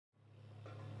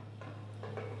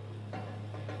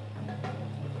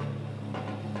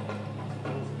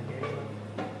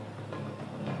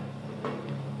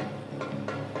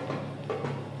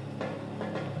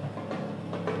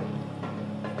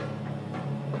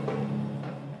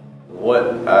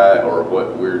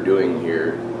What we're doing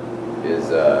here is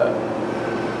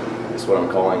it's what I'm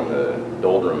calling the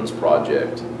Doldrums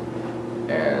Project,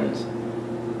 and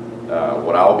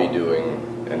what I'll be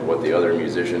doing and what the other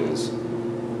musicians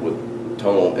with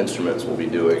tonal instruments will be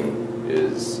doing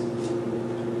is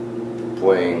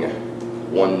playing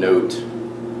one note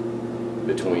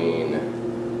between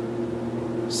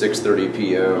 6:30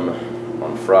 p.m.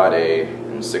 on Friday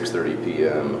and 6:30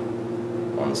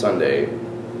 p.m. on Sunday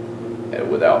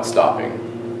without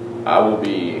stopping. I will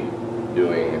be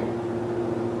doing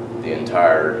the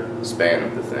entire span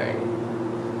of the thing,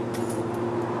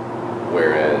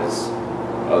 whereas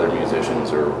other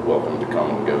musicians are welcome to come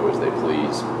and go as they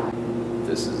please.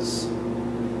 This is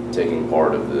taking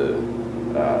part of the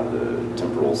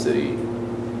Temporal City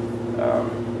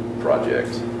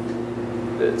project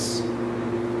that's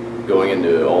going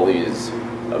into all these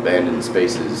abandoned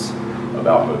spaces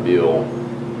about Mobile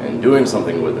and doing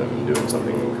something with them, doing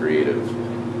something creative.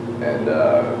 And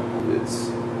it's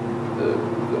the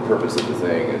purpose of the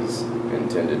thing is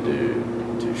intended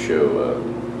to show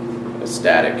a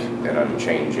static and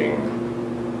unchanging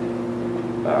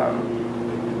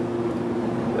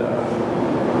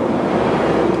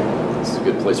this is a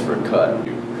good place for a cut.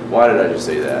 Why did I just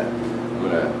say that? I'm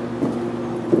gonna.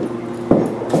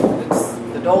 It's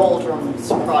the Doldrums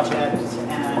Project,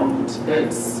 and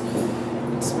it's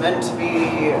meant to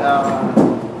be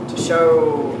to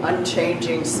show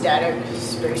unchanging static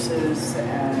spaces,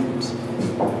 and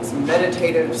it's a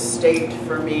meditative state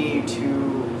for me to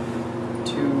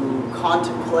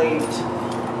contemplate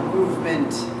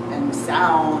movement and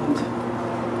sound.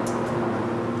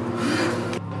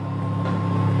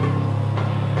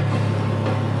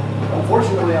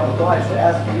 Unfortunately, I'm obliged to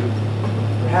ask you,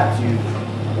 perhaps you'd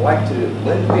like to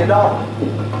lend me $1.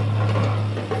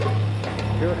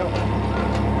 Here it comes.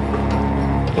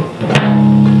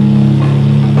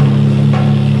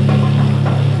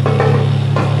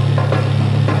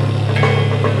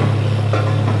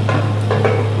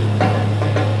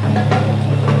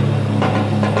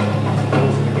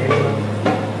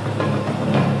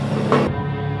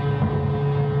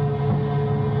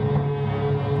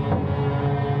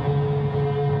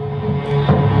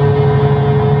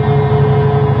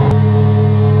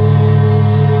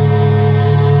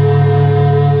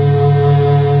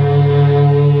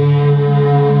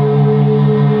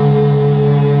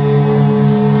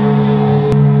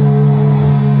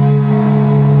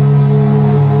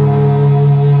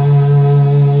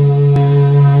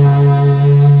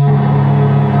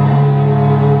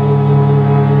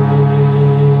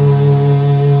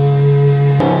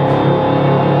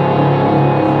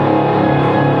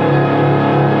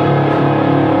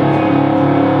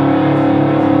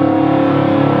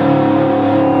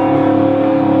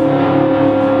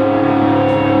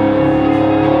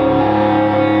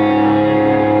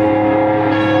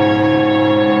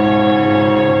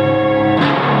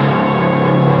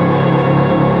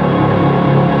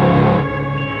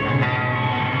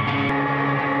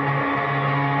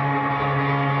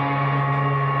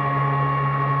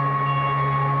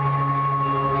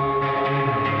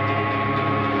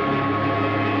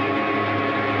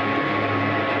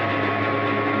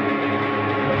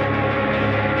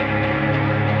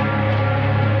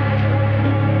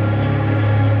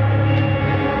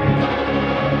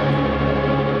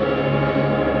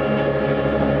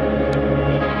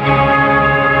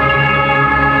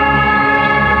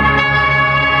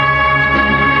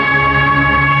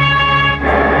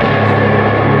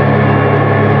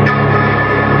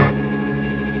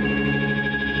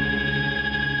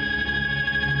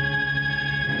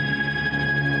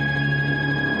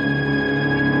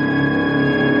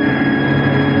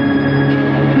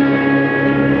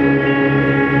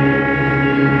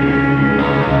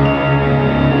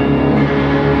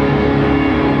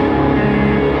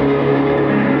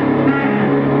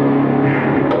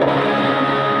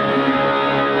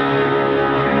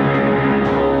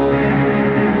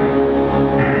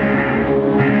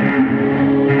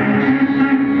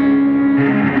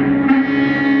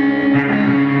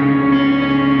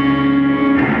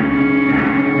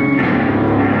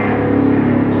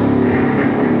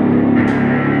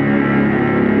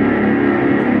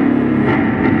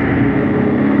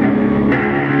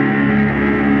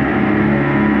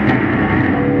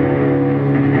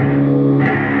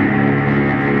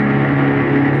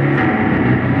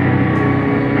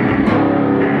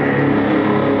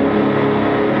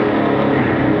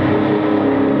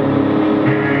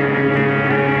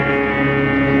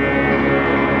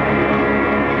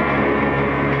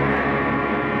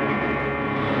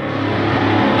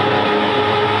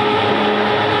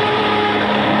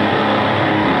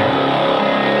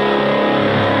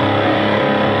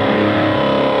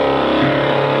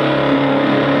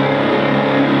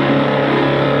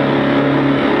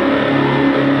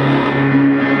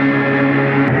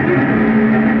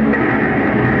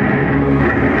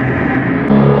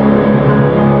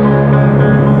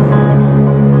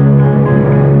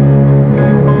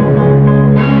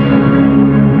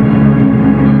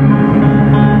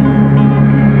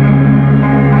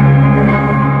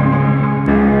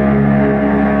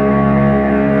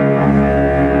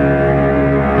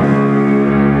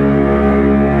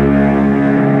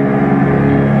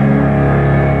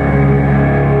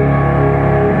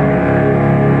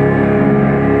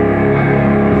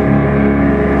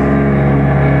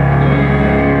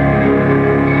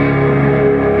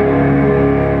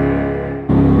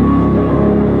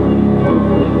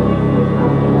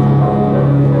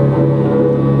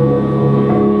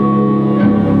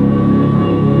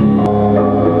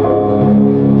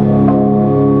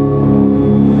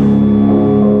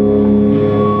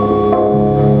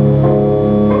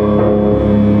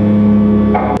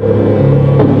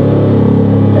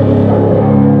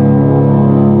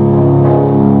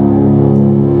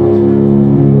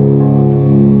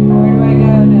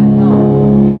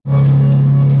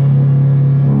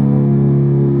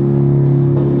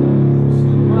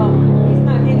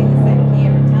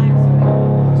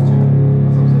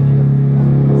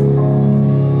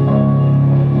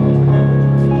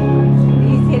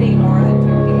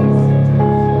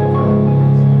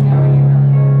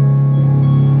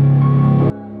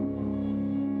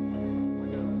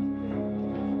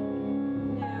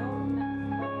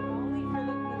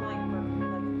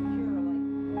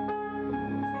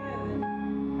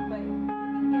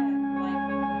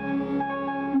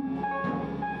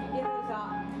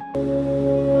 Come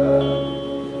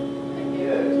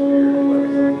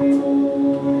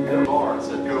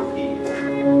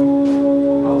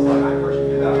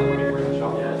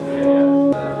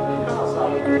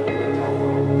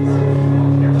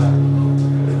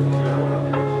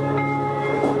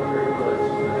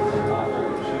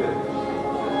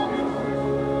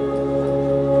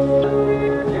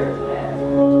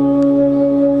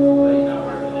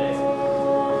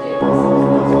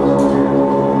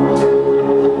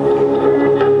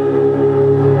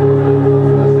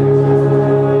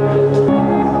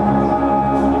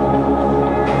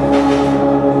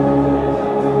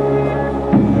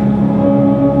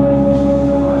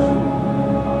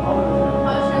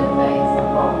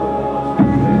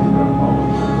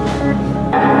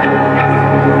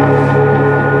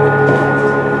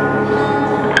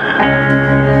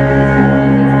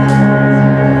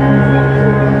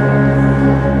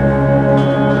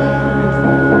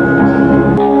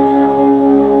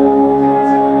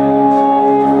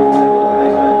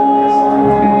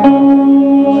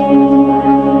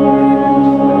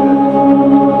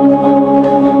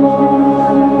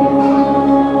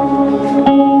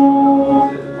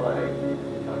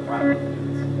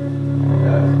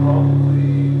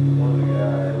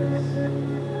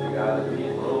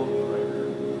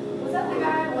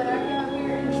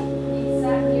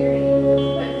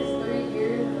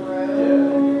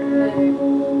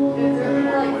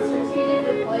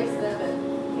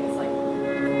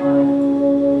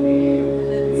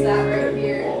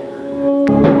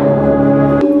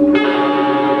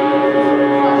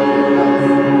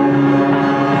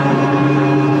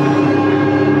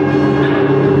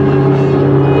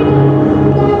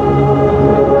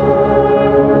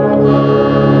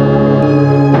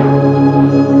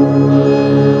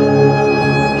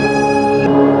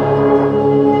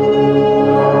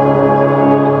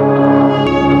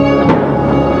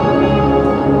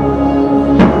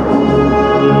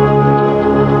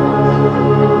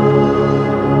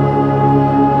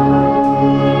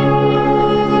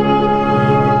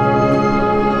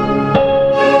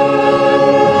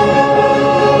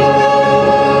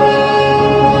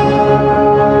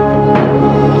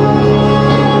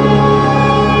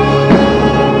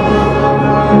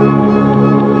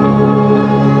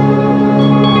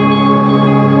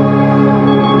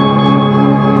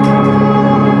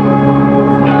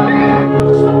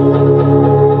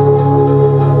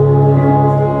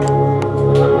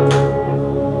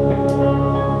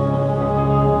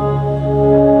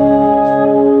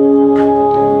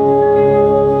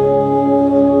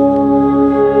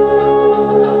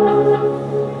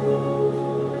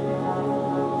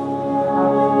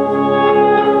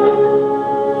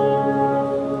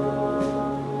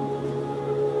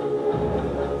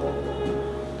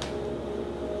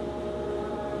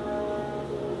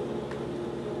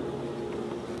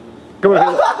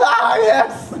on.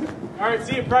 Yes! Alright,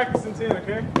 see you practicing soon,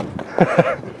 okay?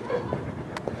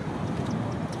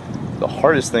 The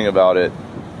hardest thing about it,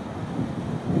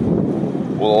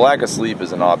 well, the lack of sleep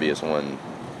is an obvious one,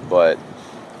 but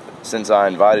since I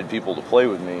invited people to play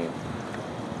with me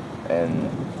and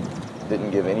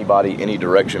didn't give anybody any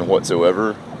direction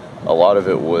whatsoever, a lot of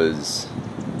it was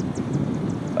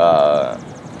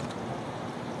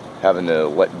having to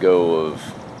let go of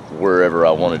wherever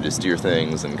I wanted to steer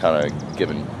things and kind of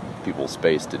giving people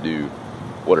space to do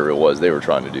whatever it was they were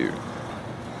trying to do.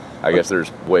 I guess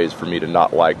there's ways for me to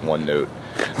not like one note.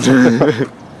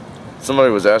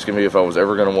 Somebody was asking me if I was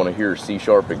ever going to want to hear C#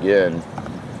 again,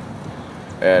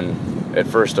 and at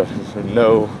first I said,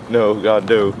 no, God,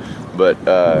 no. But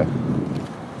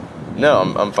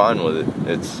no, I'm fine with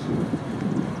it.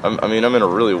 I mean, I'm in a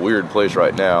really weird place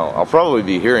right now. I'll probably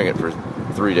be hearing it for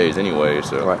 3 days anyway,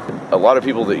 so. Right. A lot of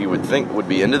people that you would think would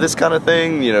be into this kind of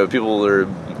thing, you know, people that are,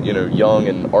 you know, young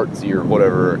and artsy or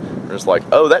whatever, are just like,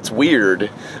 oh, that's weird.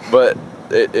 But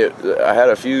I had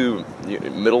a few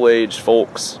middle-aged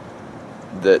folks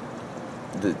that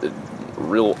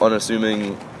real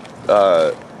unassuming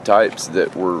types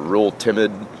that were real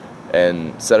timid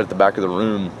and sat at the back of the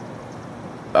room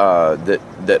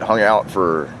that hung out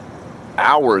for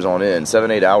hours on end,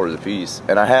 7-8 hours a piece.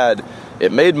 And I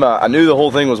knew the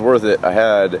whole thing was worth it. I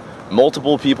had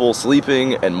multiple people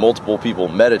sleeping and multiple people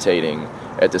meditating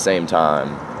at the same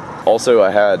time. Also,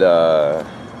 I had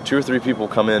 2 or 3 people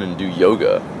come in and do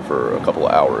yoga for a couple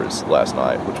of hours last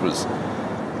night, which was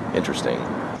interesting.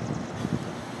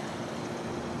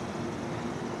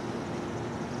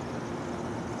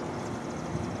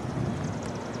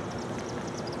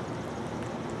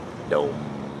 Dome.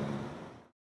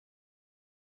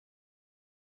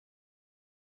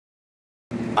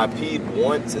 I peed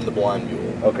once in the blind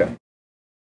mule. Okay.